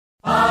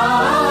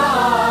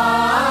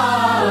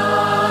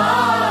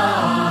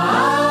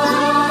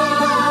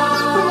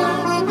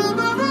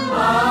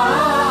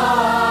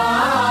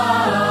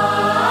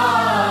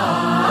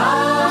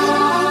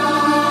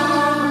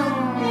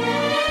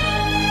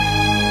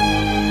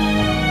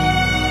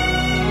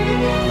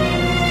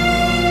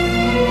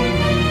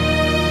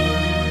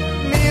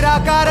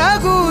निराकार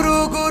गुरु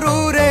गुरु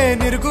रे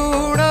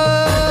निर्गुण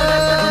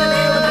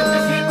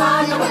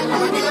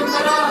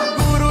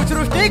गुरु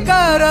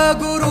सृष्टिकर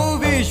गुरु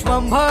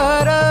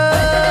विश्वंभर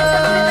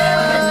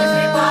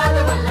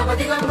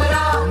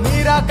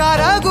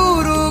निराकार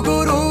गुरु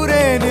गुरु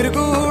रे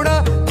निर्गुण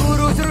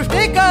गुरु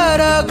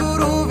सृष्टिकर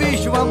गुरु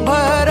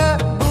विश्वंभर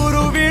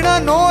गुरु विण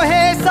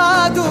नोहे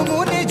साधु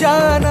मुनि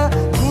जन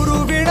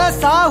गुरु विण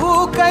साहू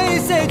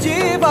कैसे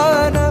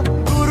जीवन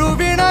गुरु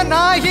विण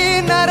नाही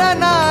नर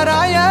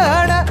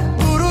नारायण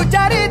गुरु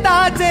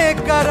चरिताचे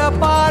कर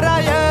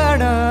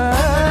पारायण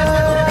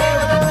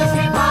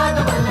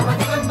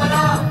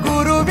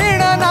गुरु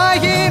विण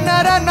नाही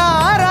नर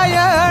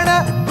नारायण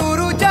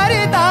गुरु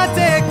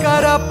चरिताचे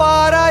कर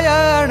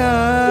पारायण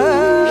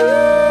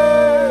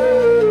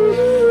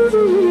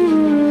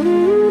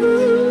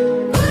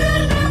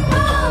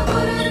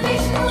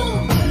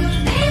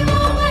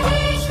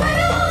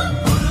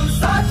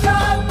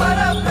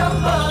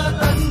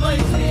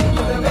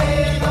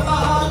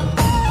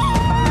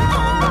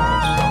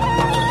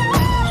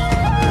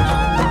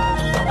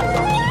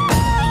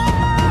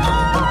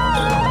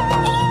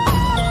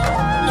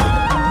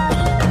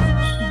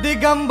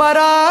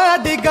दिगंबरा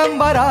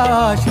दिगंबरा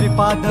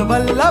श्रीपाद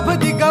वल्लभ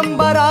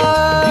दिगंबरा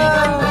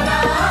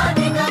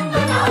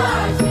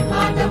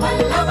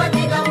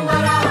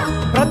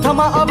प्रथम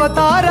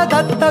अवतार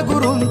दत्त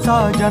गुरूंचा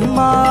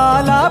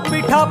जन्माला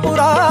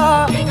पिठापुरा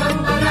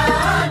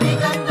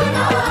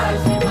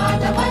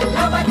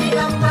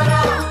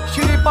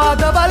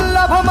श्रीपाद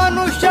वल्लभ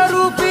मनुष्य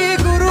रूपी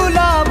गुरु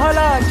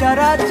लाभला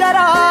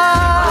चराचरा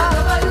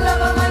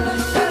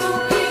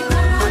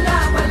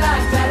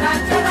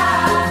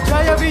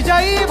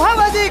विजयी भव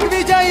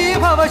दिग्विजयी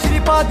भव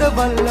श्रीपाद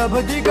वल्लभ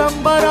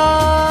दिगंबरा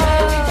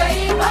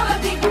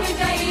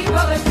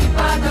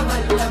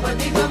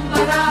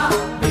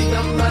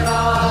दिगंबरा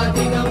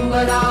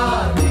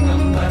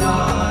दिगंबरा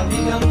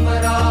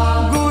दिगंबरा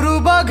गुरु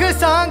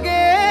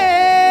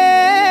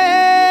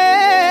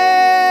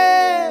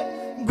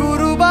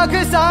बघ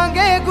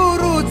सांगे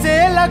गुरुचे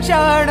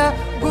लक्षण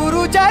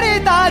गुरु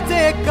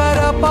चरिताचे कर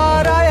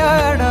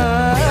पारायण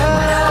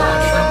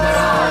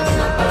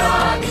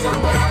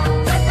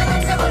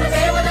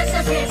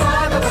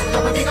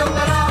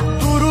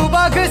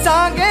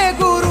सांगे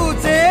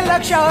गुरुचे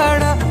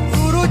लक्षण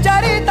गुरु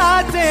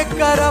चरिताचे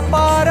कर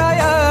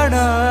पारायण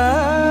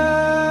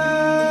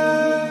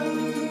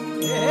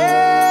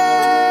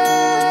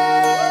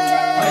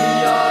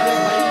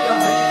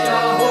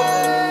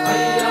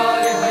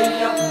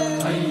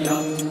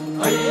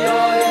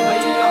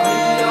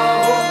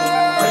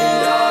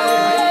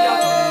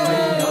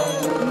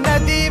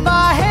नदी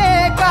वाहे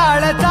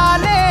काळ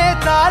चाले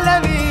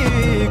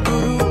चालवी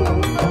गुरु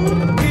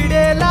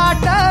भिडे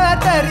लाट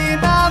तरी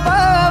नाव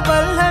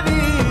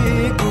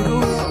वल्लवी गुरु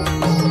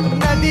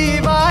नदी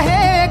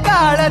वाहे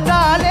काळ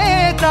चाले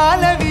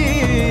चालवी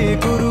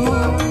गुरु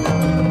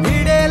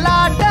भिडे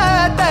लाट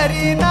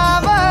तरी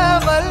नाव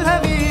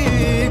वल्लवी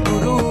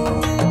गुरु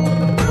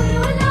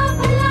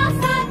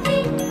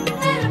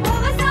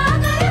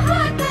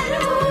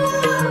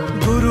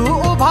गुरु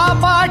उभा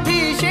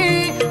पाठीशी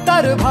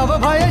तर भव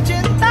भय